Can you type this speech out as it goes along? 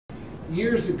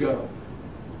Years ago,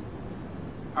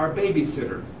 our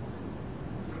babysitter,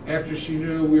 after she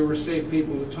knew we were safe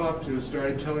people to talk to,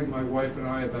 started telling my wife and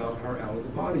I about her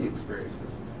out-of-the-body experiences.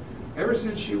 Ever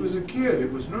since she was a kid, it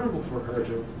was normal for her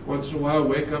to, once in a while,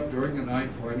 wake up during the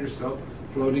night, find herself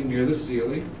floating near the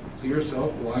ceiling, see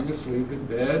herself lying asleep in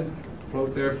bed,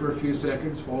 float there for a few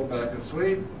seconds, fall back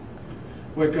asleep,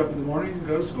 wake up in the morning and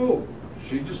go to school.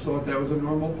 She just thought that was a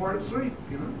normal part of sleep,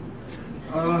 you know.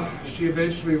 She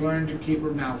eventually learned to keep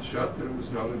her mouth shut, that it was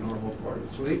not a normal part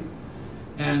of sleep.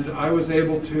 And I was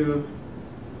able to,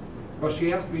 well,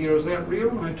 she asked me, is that real?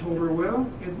 And I told her, well,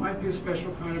 it might be a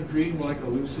special kind of dream, like a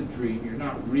lucid dream. You're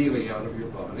not really out of your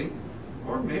body.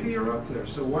 Or maybe you're up there.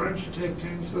 So why don't you take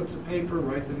 10 slips of paper,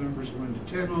 write the numbers 1 to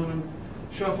 10 on them,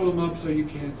 shuffle them up so you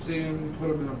can't see them, put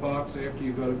them in a box after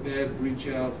you go to bed, reach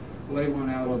out, lay one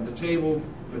out on the table,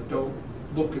 but don't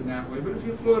look in that way. But if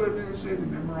you float it in the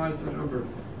ceiling, memorize the number,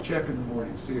 check in the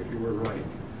morning, see if you were right.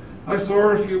 I saw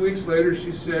her a few weeks later.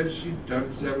 She said she'd done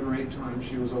it 7 or 8 times.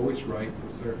 She was always right.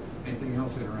 Was there anything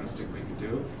else interesting we could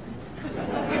do?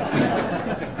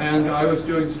 And I was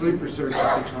doing sleep research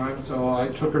at the time, so I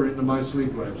took her into my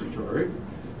sleep laboratory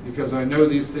because I know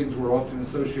these things were often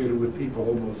associated with people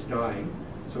almost dying.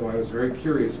 So I was very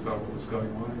curious about what was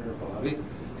going on in her body.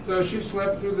 So she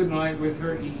slept through the night with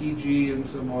her EEG and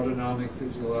some autonomic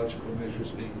physiological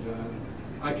measures being done.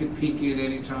 I could peek in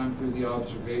any time through the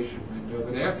observation window,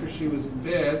 but after she was in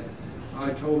bed,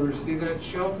 I told her, see that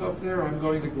shelf up there? I'm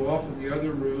going to go off in the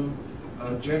other room,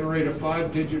 generate a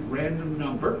 5-digit random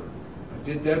number. I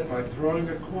did that by throwing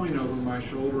a coin over my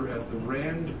shoulder at the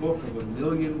Rand book of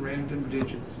 1,000,000 random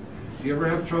digits. If you ever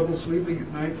have trouble sleeping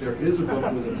at night, there is a book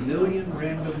with 1,000,000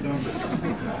 random numbers.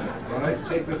 Right?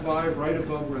 Take the 5 right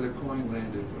above where the coin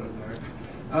landed.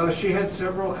 She had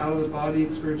several out-of-the-body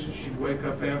experiences. She'd wake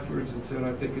up afterwards and said,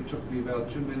 I think it took me about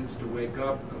 2 minutes to wake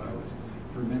up, and I was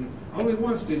for a minute. Only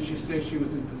once did she say she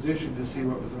was in position to see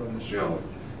what was on the shelf,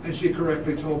 and she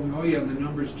correctly told me, oh yeah, the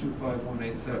number's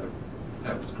 25187.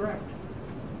 That was correct.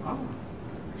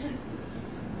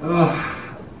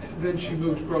 Then she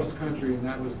moved across the country, and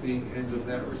that was the end of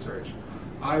that research.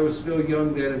 I was still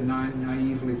young then and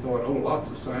naively thought, oh, lots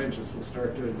of scientists will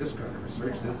start doing this kind of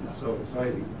research. This is so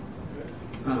exciting.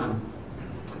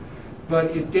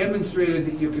 But it demonstrated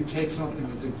that you could take something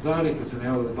as exotic as an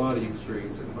out-of-the-body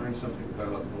experience and learn something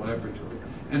about it in the laboratory.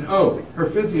 And oh, her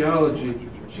physiology,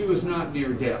 she was not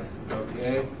near death,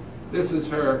 okay? This is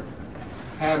her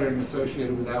pattern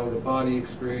associated with out-of-the-body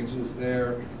experiences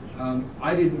there.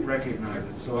 I didn't recognize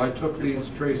it, so I took these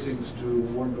tracings to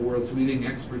one of the world's leading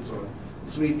experts on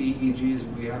sleep EEGs,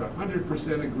 and we had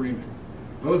 100% agreement.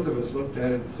 Both of us looked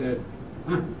at it and said,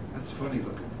 huh, that's funny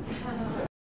looking.